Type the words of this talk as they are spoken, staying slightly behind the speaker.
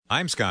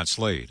I'm Scott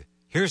Slade.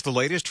 Here's the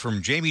latest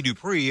from Jamie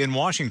Dupree in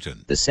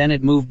Washington. The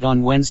Senate moved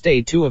on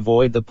Wednesday to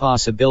avoid the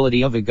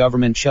possibility of a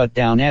government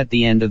shutdown at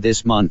the end of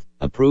this month,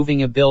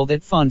 approving a bill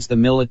that funds the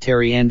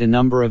military and a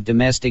number of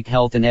domestic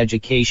health and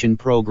education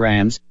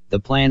programs. The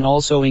plan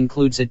also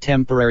includes a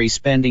temporary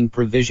spending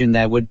provision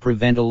that would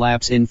prevent a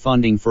lapse in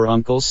funding for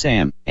Uncle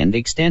Sam and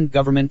extend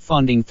government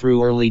funding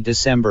through early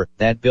December.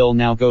 That bill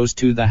now goes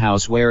to the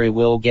House, where it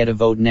will get a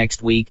vote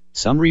next week.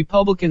 Some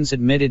Republicans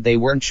admitted they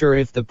weren't sure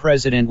if the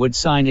president would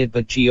sign it,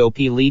 but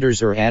GOP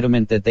leaders are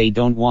adamant that they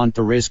don't want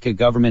to risk a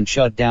government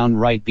shutdown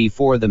right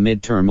before the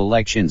midterm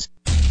elections.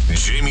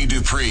 Jamie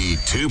Dupree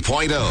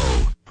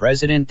 2.0.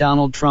 President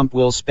Donald Trump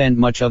will spend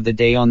much of the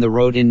day on the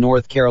road in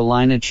North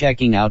Carolina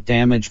checking out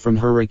damage from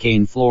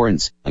Hurricane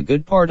Florence. A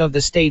good part of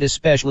the state,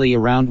 especially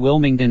around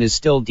Wilmington, is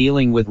still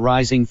dealing with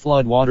rising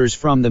floodwaters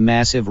from the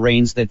massive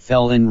rains that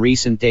fell in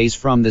recent days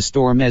from the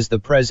storm, as the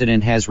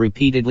president has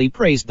repeatedly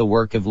praised the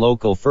work of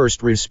local first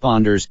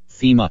responders,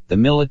 FEMA, the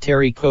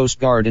military, Coast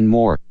Guard, and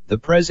more. The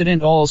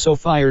president also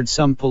fired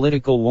some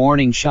political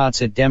warning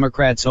shots at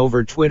Democrats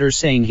over Twitter,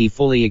 saying he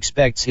fully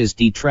expects his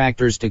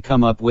detractors to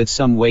come up with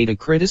some way to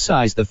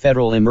criticize the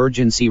federal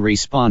emergency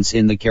response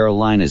in the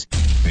Carolinas.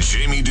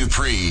 Jamie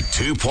Dupree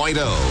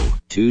 2.0.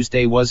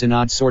 Tuesday was an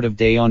odd sort of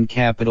day on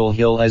Capitol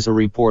Hill as a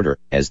reporter,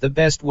 as the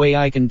best way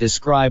I can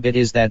describe it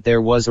is that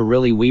there was a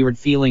really weird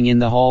feeling in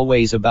the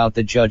hallways about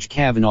the Judge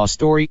Kavanaugh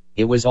story.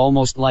 It was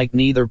almost like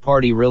neither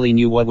party really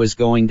knew what was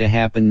going to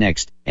happen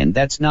next, and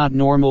that's not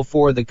normal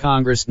for the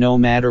Congress no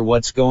matter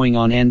what's going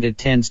on, and it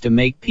tends to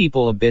make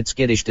people a bit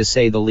skittish, to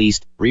say the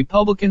least.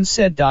 Republicans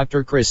said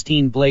Dr.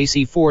 Christine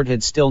Blasey Ford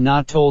had still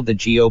not told the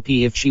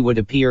GOP if she would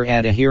appear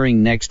at a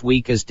hearing next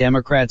week, as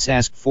Democrats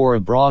asked for a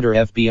broader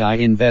FBI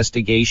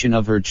investigation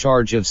of her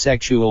charge of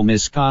sexual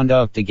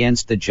misconduct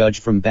against the judge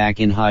from back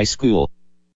in high school.